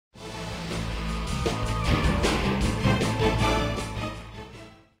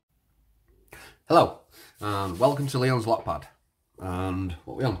Hello, and welcome to Leon's Lockpad. And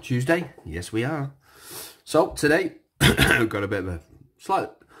what are we on? Tuesday? Yes, we are. So today, I've got a bit of a slight...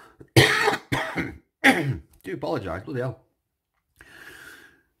 do apologise, bloody hell.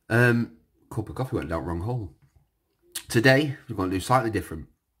 Cup of coffee went down wrong hole. Today, we're going to do slightly different.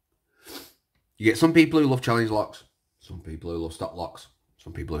 You get some people who love challenge locks, some people who love stock locks,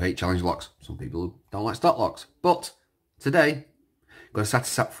 some people who hate challenge locks, some people who don't like stock locks. But today, I'm going to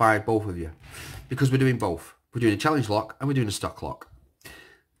satisfy both of you because we're doing both. We're doing a challenge lock and we're doing a stock lock.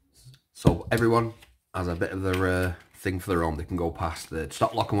 So everyone has a bit of their thing for their own. They can go past the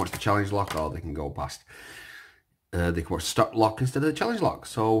stock lock and watch the challenge lock, or they can go past, they can watch stock lock instead of the challenge lock.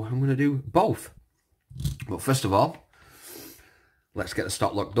 So I'm going to do both. But first of all, let's get the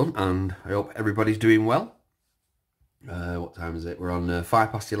stock lock done, and I hope everybody's doing well. What time is it? We're on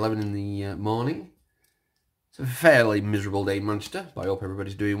 11:05 in the morning. It's a fairly miserable day in Manchester, but I hope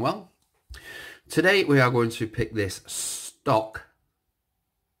everybody's doing well. Today we are going to pick this stock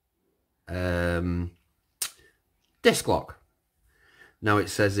disc lock. Now it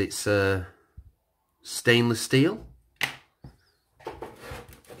says it's stainless steel.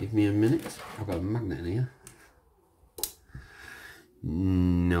 Give me a minute. I've got a magnet in here.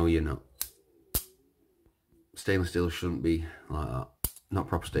 No, you're not. Stainless steel shouldn't be like that. Not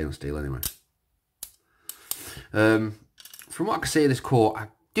proper stainless steel anyway. From what I can see of this core, I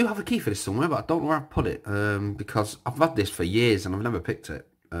do have a key for this somewhere, but I don't know where I put it, because I've had this for years and I've never picked it,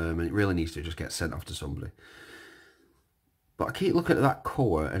 and it really needs to just get sent off to somebody. But I keep looking at that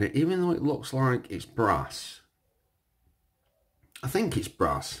core, and even though it looks like it's brass, I think it's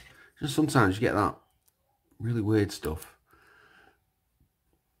brass. Just sometimes you get that really weird stuff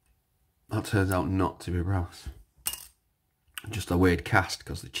that turns out not to be brass. Just a weird cast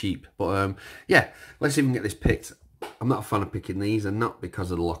because they're cheap. But yeah, let's see if we can get this picked. I'm not a fan of picking these, and not because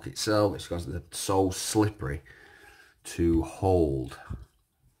of the lock itself, it's because they're so slippery to hold.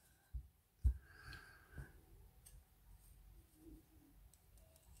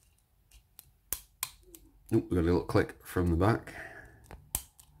 Oop, we got a little click from the back.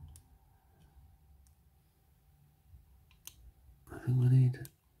 I think we need...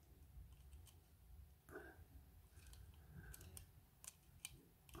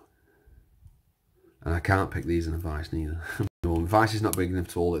 And I can't pick these in a vise neither. No, the vise is not big enough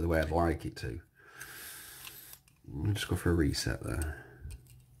to hold it the way I'd like it to. I'll just go for a reset there.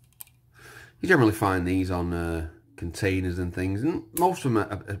 You generally find these on containers and things, and most of them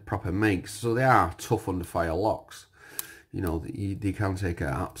are proper makes, so they are tough under fire locks. You know, they can take an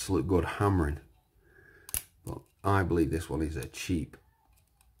absolute good hammering. But I believe this one is a cheap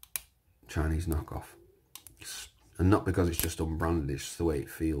Chinese knockoff. And not because it's just unbranded, it's just the way it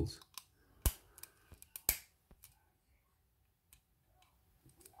feels.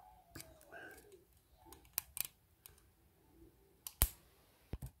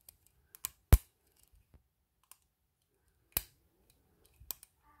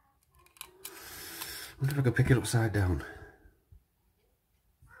 I wonder if I could pick it upside down.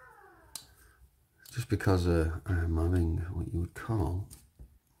 Just because I'm having what you would call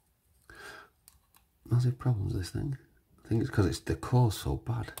massive problems with this thing. I think it's because it's the core's so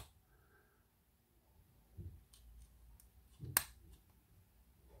bad.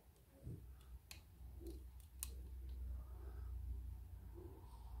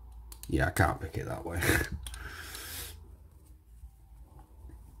 Yeah, I can't pick it that way.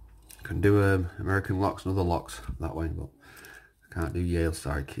 I can do American locks and other locks that way, but I can't do Yale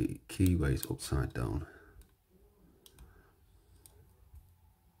side keyways upside down.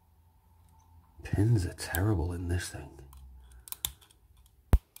 Pins are terrible in this thing.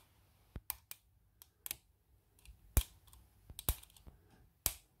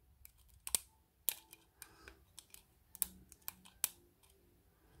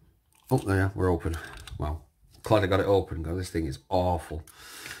 Oh, there, we're open. Wow. Glad I got it open because this thing is awful.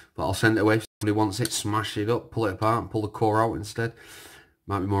 But I'll send it away if somebody wants it, smash it up, pull it apart and pull the core out instead.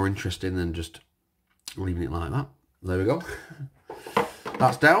 Might be more interesting than just leaving it like that. There we go.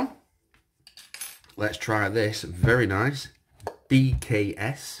 That's down. Let's try this. Very nice.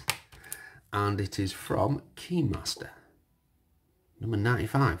 BKS. And it is from Keymaster. Number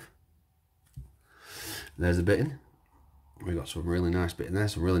 95. There's a bit in. We've got some really nice bit in there.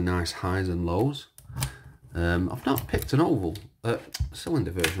 Some really nice highs and lows. I've not picked an oval cylinder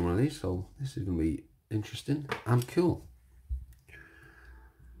version of one of these, so this is going to be interesting and cool.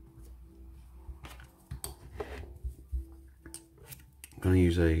 I'm going to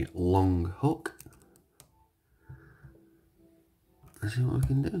use a long hook. Let's see what we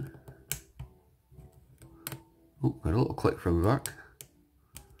can do. Oh, got a little click from the back.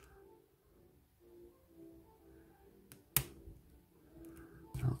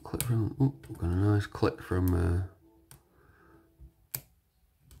 from, oh, got a nice click from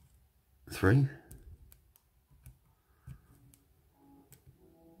 3.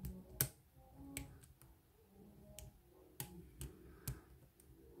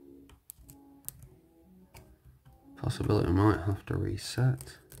 Possibility I might have to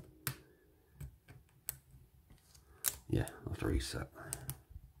reset. Yeah, I'll have to reset.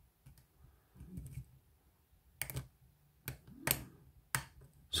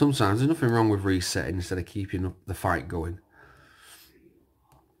 Sometimes there's nothing wrong with resetting instead of keeping the fight going.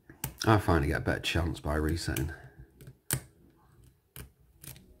 I find I get a better chance by resetting.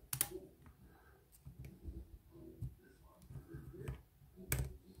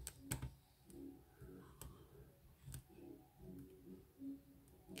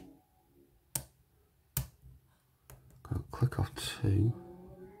 Got to click off 2.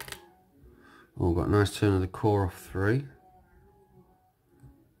 Oh, got a nice turn of the core off 3.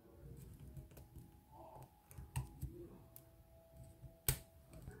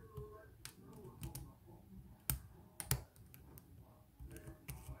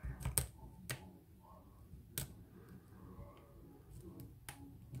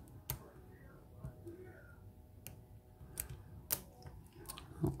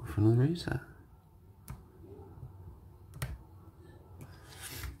 Oh, go for another reset.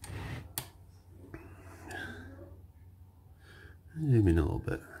 Zoom in a little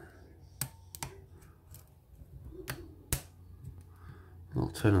bit. I'll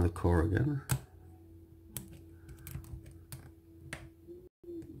turn on the core again.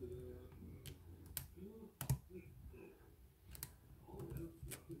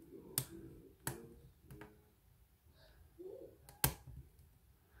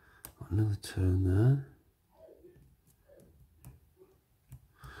 Got another turn there.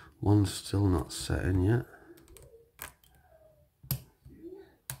 One's still not setting yet.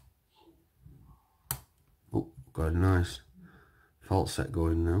 Oh, got a nice fault set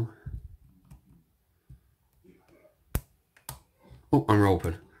going now. Oh, I'm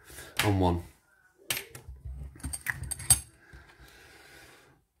roping on 1.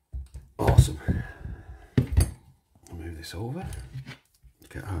 Awesome. I'll move this over.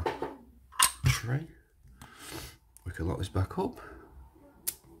 Get our tray. We can lock this back up.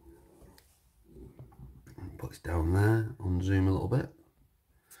 Put this down there. Unzoom a little bit.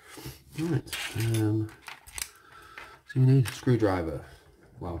 Right. So we need a screwdriver.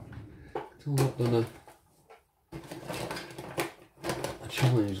 Wow. Still not done a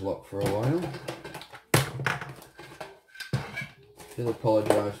challenge lock for a while. Still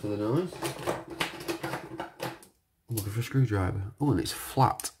apologise for the noise. I'm looking for a screwdriver. Oh, and it's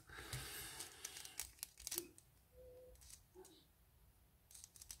flat.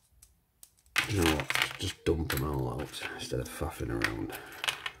 You know what? Just dump them all out instead of faffing around.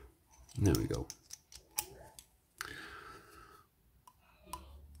 There we go.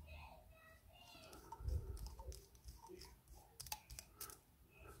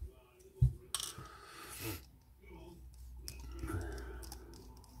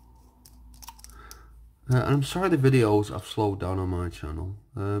 And I'm sorry the videos have slowed down on my channel.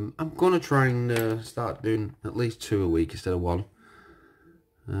 I'm going to try and start doing at least 2 a week instead of 1.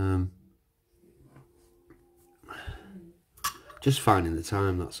 Just finding the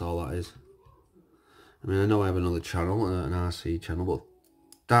time, that's all that is. I mean, I know I have another channel, an RC channel, but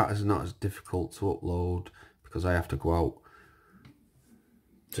that is not as difficult to upload because I have to go out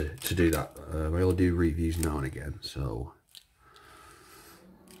to do that. I only do reviews now and again, so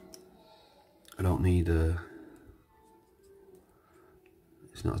I don't need it's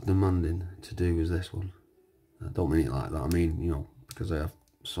not as demanding to do as this one. I don't mean it like that. I mean, you know, because I have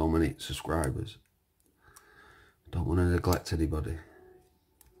so many subscribers, I don't want to neglect anybody.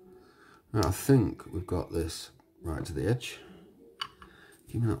 Right, I think we've got this right to the edge.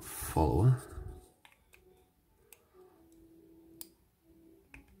 Give me that follower.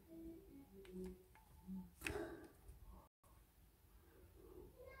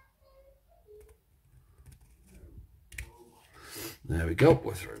 There we go,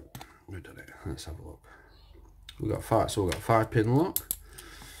 we're through. We've done it. Let's have a look. We've got 5, so we've got 5-pin lock.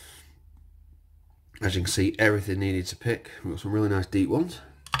 As you can see, everything needed to pick. We've got some really nice deep ones.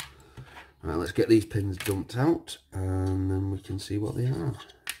 Right, let's get these pins dumped out and then we can see what they are.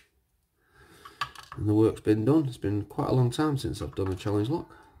 And the work's been done. It's been quite a long time since I've done a challenge lock.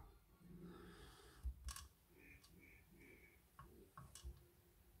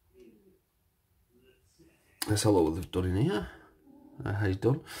 Let's have a look what they've done in here. How he's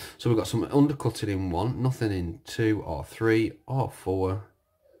done. So we've got some undercutting in 1, nothing in 2 or 3 or 4,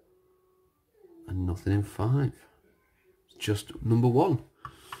 and nothing in 5. It's just number 1.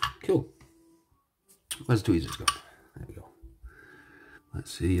 Cool. Where's the tweezers gone? There we go.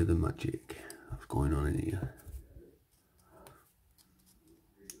 Let's see the magic that's going on in here.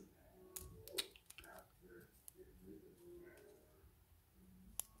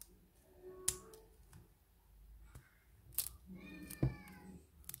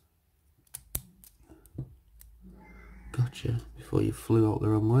 Gotcha, before you flew out the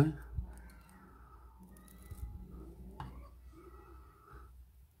wrong way.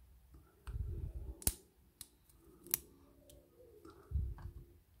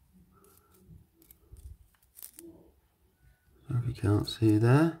 If you can't see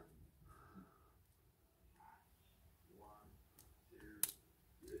there.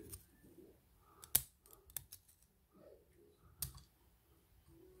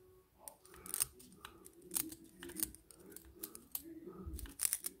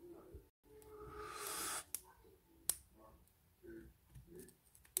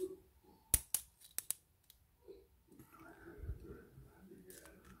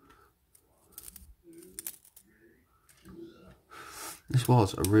 This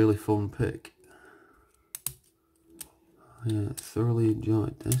was a really fun pick. Yeah, thoroughly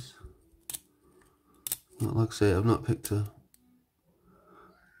enjoyed this. But like I say, I've not picked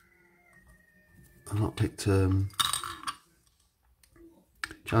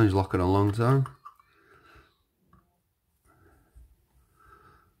challenge lock in a long time.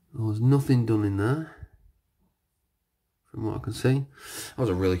 There was nothing done in there, from what I can see. That was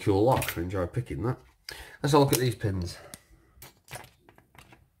a really cool lock. I enjoyed picking that. Let's have a look at these pins.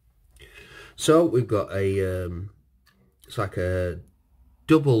 So we've got a, it's like a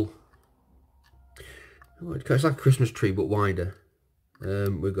double, it's like a Christmas tree but wider.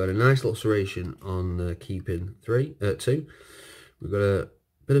 We've got a nice little serration on key pin 2. We've got a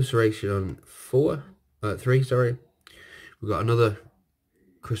bit of serration on 3, sorry. We've got another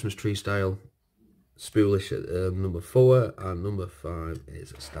Christmas tree style spoolish at number 4, and number 5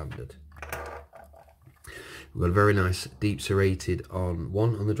 is standard. We've got a very nice deep serrated on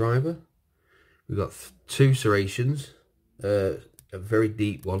 1 on the driver. We've got 2 serrations, a very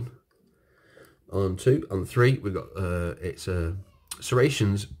deep one on 2. On 3, we've got it's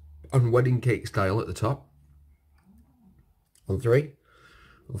serrations on wedding cake style at the top. On 3,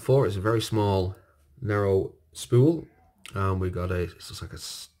 on 4, it's a very small, narrow spool, and we've got it's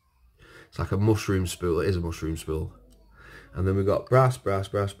like a mushroom spool. It is a mushroom spool, and then we've got brass,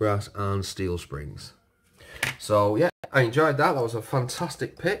 and steel springs. So yeah, I enjoyed that. That was a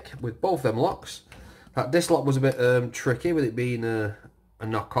fantastic pick with both them locks. This lock was a bit tricky with it being a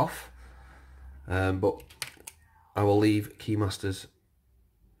knockoff, but I will leave Keymaster's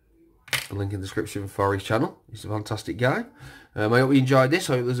a link in the description for his channel. He's a fantastic guy. I hope you enjoyed this.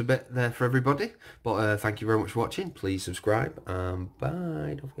 I hope there's a bit there for everybody. But thank you very much for watching. Please subscribe, and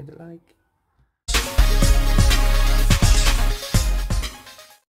bye. Don't forget to like.